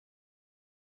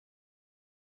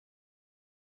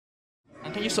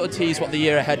Can you sort of tease what the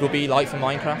year ahead will be like for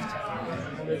Minecraft?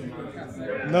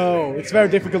 No, it's very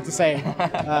difficult to say.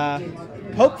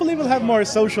 Hopefully we'll have more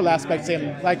social aspects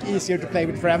in, like easier to play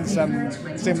with friends and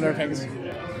similar things.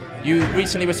 You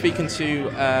recently were speaking to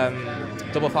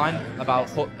Double Fine about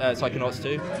Psychonauts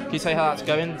 2. Can you say how that's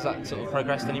going? Has that sort of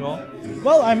progressed anymore?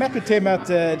 Well, I met with him at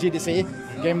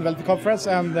GDC, Game Developer Conference,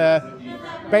 and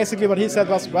basically what he said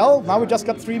was, well, now we just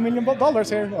got $3 million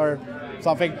here, or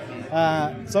something.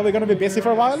 So we're going to be busy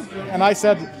for a while. And I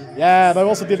said, yeah, but I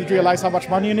also didn't realize how much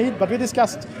money you need. But we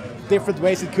discussed different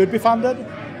ways it could be funded.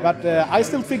 But I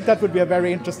still think that would be a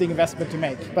very interesting investment to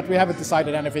make. But we haven't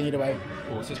decided anything either way.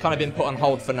 Cool. So it's kind of been put on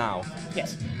hold for now?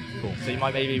 Yes. Cool. So you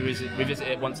might maybe revisit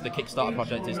it once the Kickstarter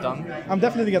project is done? I'm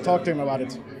definitely going to talk to him about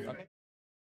it.